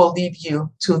people will lead you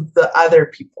to the other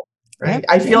people, right? Yep.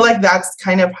 I feel like that's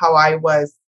kind of how I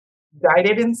was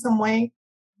guided in some way.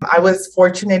 I was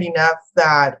fortunate enough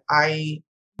that I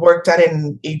worked at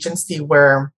an agency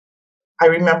where I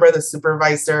remember the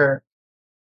supervisor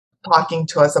talking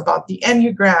to us about the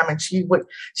Enneagram, and she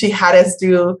had us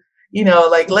do,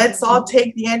 let's all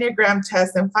take the Enneagram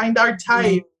test and find our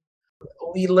type.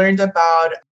 We learned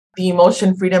about the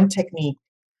emotion freedom technique.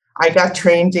 I got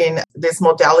trained in this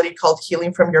modality called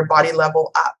healing from your body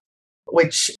level up,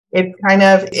 which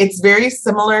it's very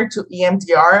similar to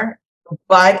EMDR,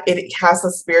 but it has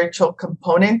a spiritual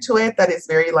component to it that is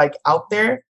very out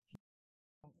there.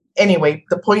 Anyway,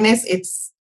 the point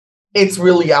is it's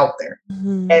really out there.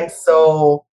 And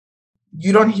so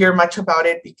you don't hear much about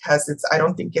it because I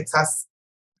don't think it's as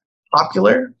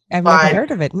popular. I've never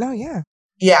heard of it. No, yeah.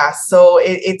 Yeah. So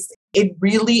it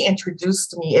really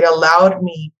introduced me. It allowed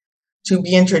me to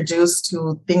be introduced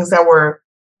to things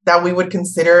that we would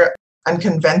consider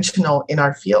unconventional in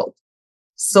our field.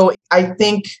 So I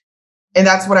think, and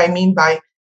that's what I mean by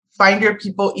find your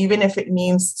people, even if it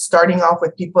means starting off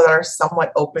with people that are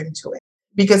somewhat open to it.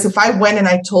 Because if I went and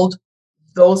I told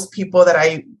those people that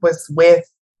I was with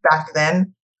back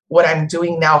then what I'm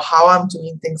doing now, how I'm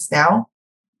doing things now,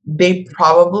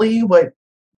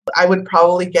 I would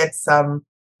probably get some,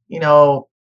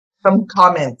 some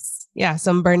comments. Yeah,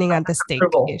 some burning at the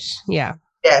stake-ish. Yeah.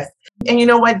 Yes. And you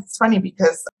know what? It's funny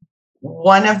because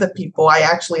one of the people I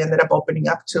actually ended up opening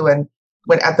up to, and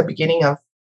when at the beginning of,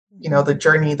 the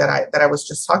journey that I was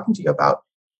just talking to you about,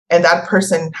 and that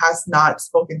person has not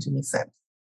spoken to me since.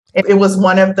 It was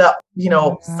one of the,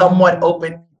 somewhat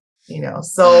open,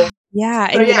 so. Yeah.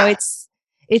 And,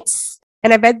 it's,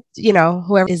 and I bet,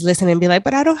 whoever is listening be like,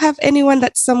 but I don't have anyone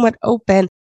that's somewhat open.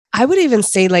 I would even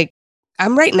say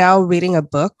I'm right now reading a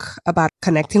book about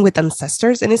connecting with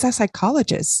ancestors, and it's a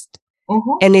psychologist.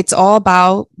 And it's all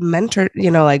about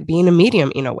being a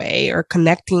medium in a way, or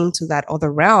connecting to that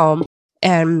other realm.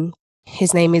 And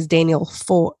his name is Daniel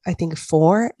Foor, I think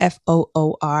Foor,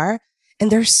 Foor.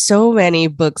 And there's so many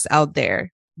books out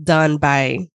there done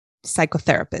by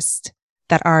psychotherapists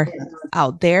that are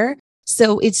out there.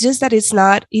 So it's just that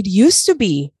it used to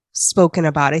be spoken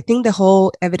about. I think the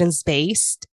whole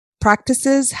evidence-based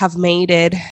practices have made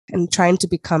it and trying to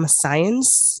become a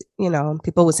science,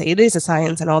 people would say it is a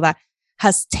science and all that,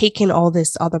 has taken all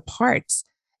these other parts.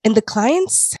 And the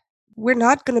clients, we're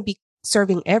not going to be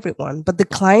serving everyone, but the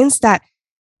clients that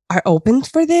are open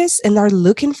for this and are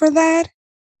looking for that,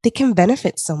 they can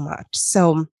benefit so much.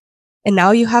 So, and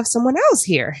now you have someone else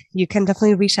here. You can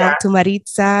definitely reach out to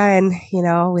Maritza and,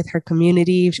 with her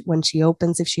community when she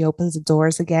opens, if she opens the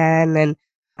doors again, and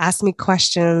ask me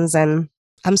questions. And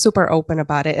I'm super open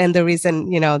about it. And the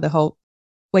reason,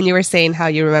 when you were saying how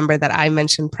you remember that I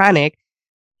mentioned pranic,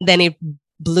 then it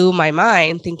blew my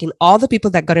mind thinking all the people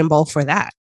that got involved for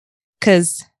that.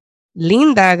 Because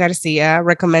Linda Garcia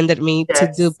recommended me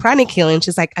to do pranic healing.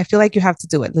 She's like, I feel like you have to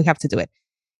do it. We have to do it.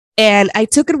 And I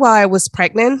took it while I was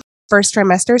pregnant, first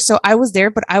trimester. So I was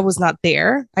there, but I was not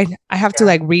there. I have to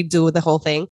redo the whole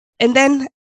thing. And then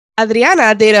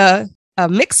Adriana did a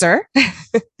mixer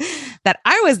that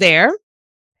I was there.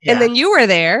 Yeah. And then you were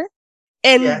there.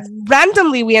 And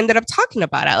randomly, we ended up talking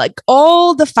about it, like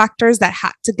all the factors that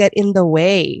had to get in the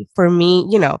way for me,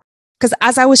 because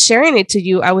as I was sharing it to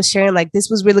you, I was sharing like,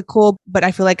 this was really cool, but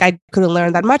I feel like I couldn't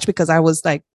learn that much because I was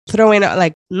like throwing out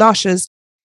like nauseous.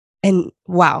 And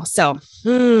wow. So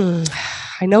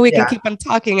I know we can keep on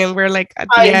talking and we're like at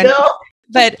the end,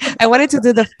 but I wanted to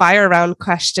do the fire round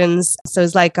questions. So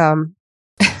it's like, I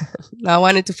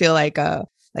wanted to feel like a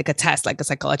test, like a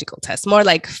psychological test, more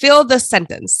like fill the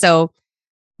sentence. So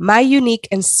my unique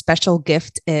and special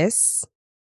gift is.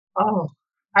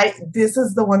 This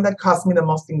is the one that caused me the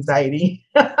most anxiety.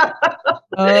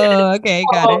 Oh, okay.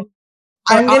 Got it.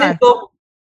 I'm going to go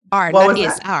R, not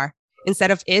is, that? R.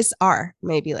 Instead of is, R,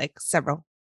 maybe like several.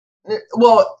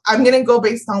 Well, I'm going to go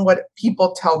based on what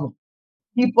people tell me.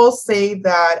 People say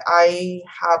that I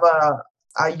have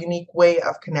a unique way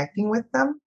of connecting with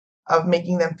them, of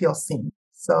making them feel seen.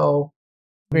 So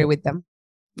agree with them.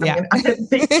 Yeah.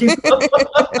 Thank you.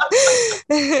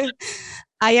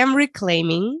 I am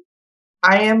reclaiming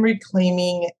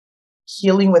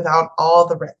healing without all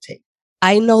the red tape.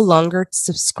 I no longer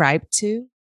subscribe to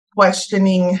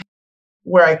questioning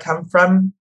where I come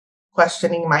from,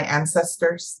 questioning my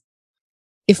ancestors.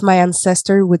 If my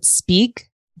ancestor would speak,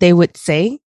 they would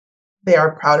say they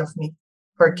are proud of me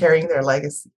for carrying their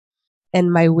legacy.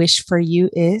 And my wish for you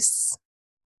is?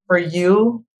 For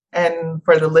you and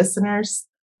for the listeners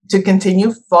to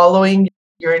continue following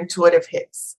your intuitive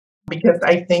hits, because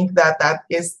I think that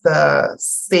is the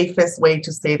safest way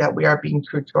to say that we are being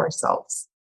true to ourselves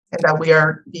and that we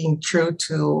are being true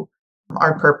to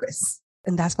our purpose.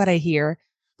 And that's what I hear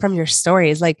from your story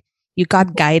is like you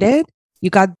got guided, you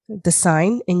got the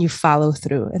sign and you follow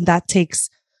through. And that takes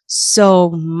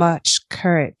so much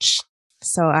courage.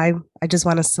 So I just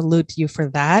want to salute you for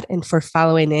that and for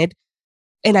following it.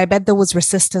 And I bet there was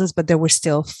resistance, but they were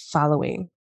still following.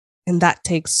 And that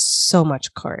takes so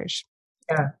much courage.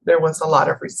 Yeah, there was a lot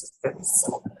of resistance.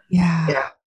 Yeah.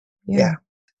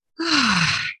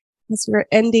 As we're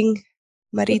ending,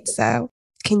 Maritza,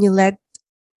 can you let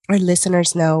our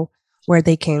listeners know where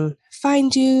they can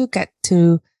find you, get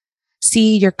to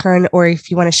see your current, or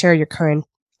if you want to share your current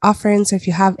offerings, if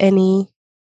you have any?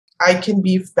 I can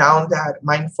be found at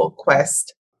Mindful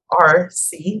Quest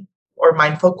RC or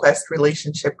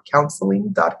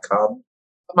mindfulquestrelationshipcounseling.com.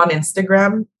 I'm on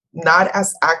Instagram, not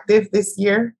as active this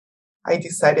year. I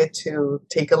decided to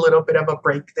take a little bit of a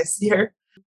break this year,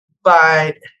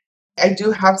 but I do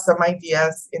have some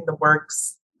ideas in the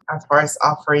works as far as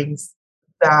offerings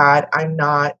that I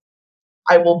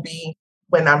will be,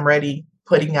 when I'm ready,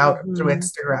 putting out through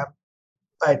Instagram.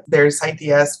 But there's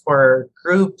ideas for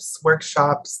groups,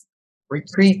 workshops,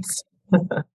 retreats.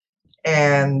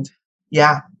 And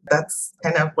yeah, that's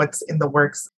kind of what's in the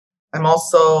works. I'm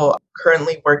also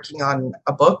currently working on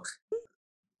a book,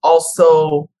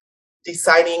 also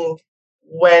deciding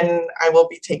when I will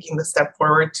be taking the step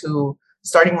forward to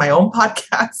starting my own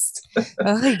podcast.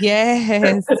 Oh,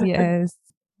 yes.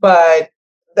 But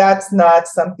that's not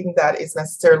something that is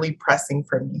necessarily pressing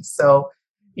for me. So,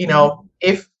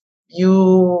 if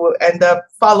you end up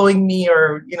following me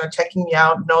or, checking me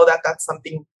out, know that that's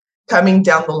something coming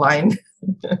down the line.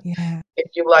 Yeah.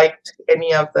 If you liked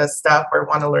any of the stuff or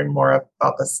want to learn more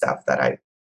about the stuff that I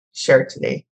shared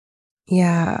today.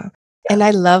 Yeah. And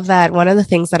I love that. One of the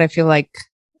things that I feel like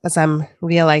as I'm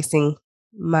realizing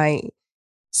my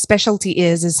specialty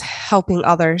is helping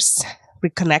others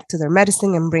reconnect to their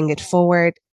medicine and bring it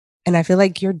forward. And I feel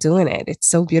like you're doing it. It's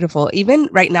so beautiful. Even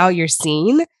right now, you're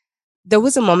seeing there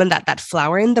was a moment that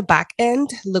flower in the back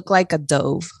end looked like a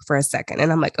dove for a second.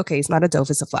 And I'm like, okay, it's not a dove,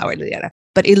 it's a flower, Liliana.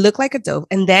 But it looked like a dove.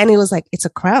 And then it was like, it's a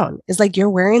crown. It's like you're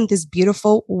wearing this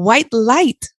beautiful white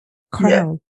light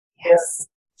crown. Yeah. Yes.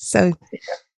 So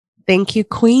thank you,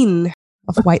 Queen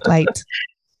of White Light.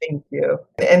 Thank you.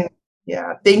 And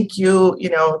thank you.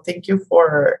 Thank you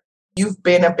for, you've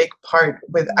been a big part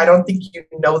with, I don't think you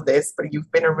know this, but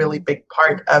you've been a really big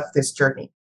part of this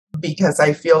journey, because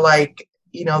I feel like,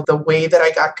 the way that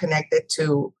I got connected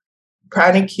to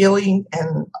pranic healing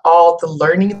and all the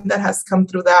learning that has come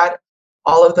through that,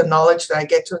 all of the knowledge that I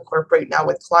get to incorporate now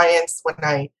with clients when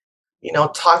I,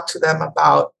 talk to them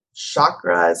about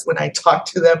chakras, when I talk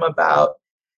to them about,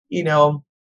 even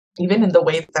in the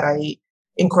way that I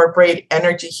incorporate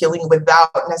energy healing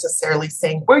without necessarily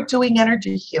saying we're doing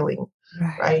energy healing,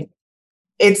 right?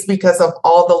 It's because of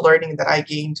all the learning that I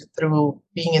gained through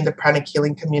being in the pranic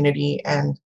healing community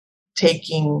and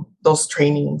taking those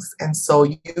trainings. And so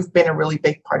you've been a really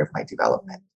big part of my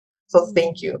development. So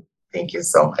thank you. Thank you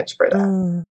so much for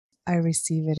that. I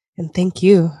receive it. And thank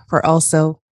you for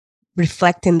also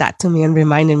reflecting that to me and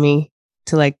reminding me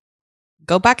to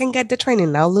go back and get the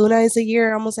training. Now Luna is a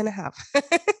year, almost and a half.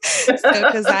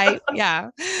 Because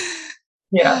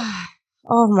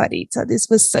Oh, Marita, this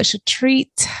was such a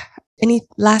treat. Any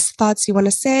last thoughts you want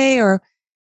to say, or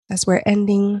as we're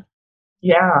ending?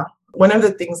 Yeah. One of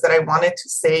the things that I wanted to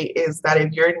say is that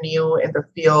if you're new in the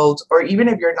field, or even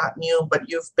if you're not new, but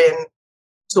you've been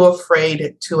too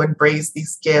afraid to embrace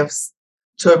these gifts,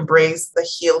 to embrace the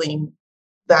healing,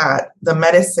 that the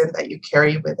medicine that you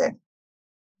carry within,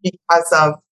 because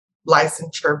of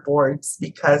licensure boards,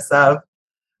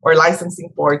 or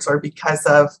licensing boards, or because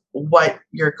of what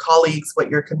your colleagues, what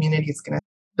your community is going to,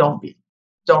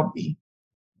 don't be.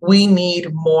 We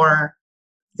need more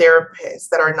therapists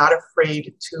that are not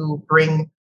afraid to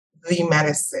bring the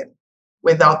medicine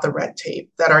without the red tape,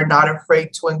 that are not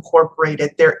afraid to incorporate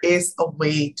it. There is a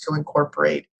way to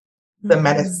incorporate the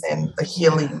medicine, the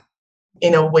healing,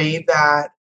 in a way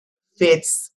that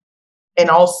fits, and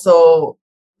also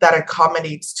that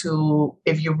accommodates to,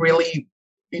 if you really,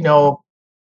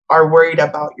 are worried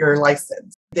about your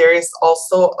license. There is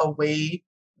also a way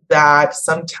that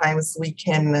sometimes we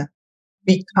can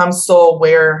become so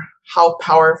aware how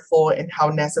powerful and how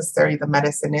necessary the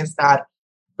medicine is, that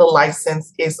the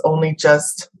license is only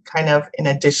just kind of an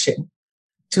addition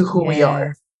to who we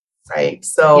are, right?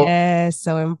 So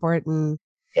so important.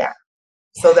 Yeah.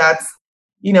 So that's,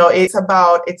 it's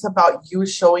about you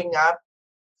showing up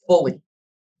fully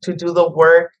to do the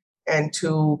work and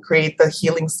to create the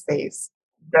healing space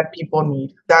that people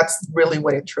need. That's really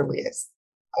what it truly is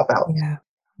about. Yeah.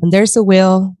 And there's a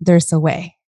will, there's a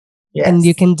way. Yes. And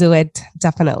you can do it,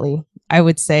 definitely. I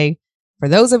would say, for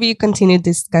those of you continued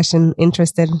discussion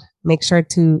interested, make sure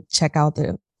to check out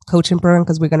the coaching program,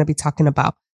 because we're going to be talking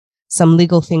about some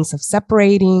legal things of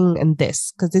separating and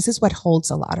this, because this is what holds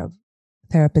a lot of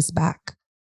therapists back.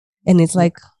 And it's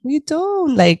like, you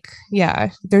don't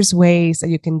there's ways that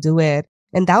you can do it.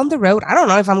 And down the road, I don't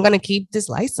know if I'm going to keep this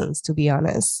license, to be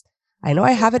honest. I know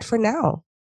I have it for now.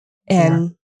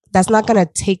 And that's not going to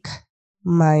take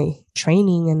my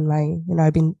training and my,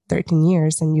 I've been 13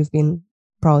 years and you've been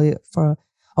probably for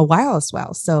a while as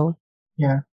well. So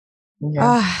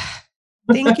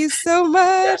thank you so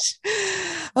much.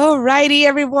 All righty,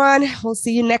 everyone. We'll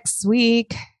see you next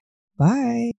week.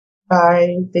 Bye.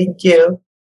 Bye. Thank you.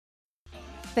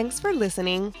 Thanks for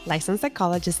listening. Licensed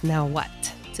Psychologist Now What?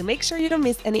 To make sure you don't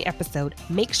miss any episode,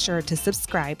 make sure to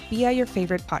subscribe via your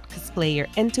favorite podcast player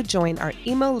and to join our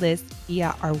email list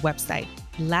via our website.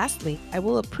 Lastly, I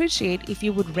will appreciate if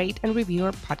you would rate and review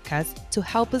our podcast to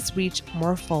help us reach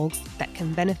more folks that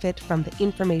can benefit from the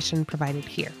information provided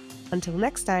here. Until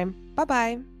next time,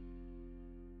 bye-bye.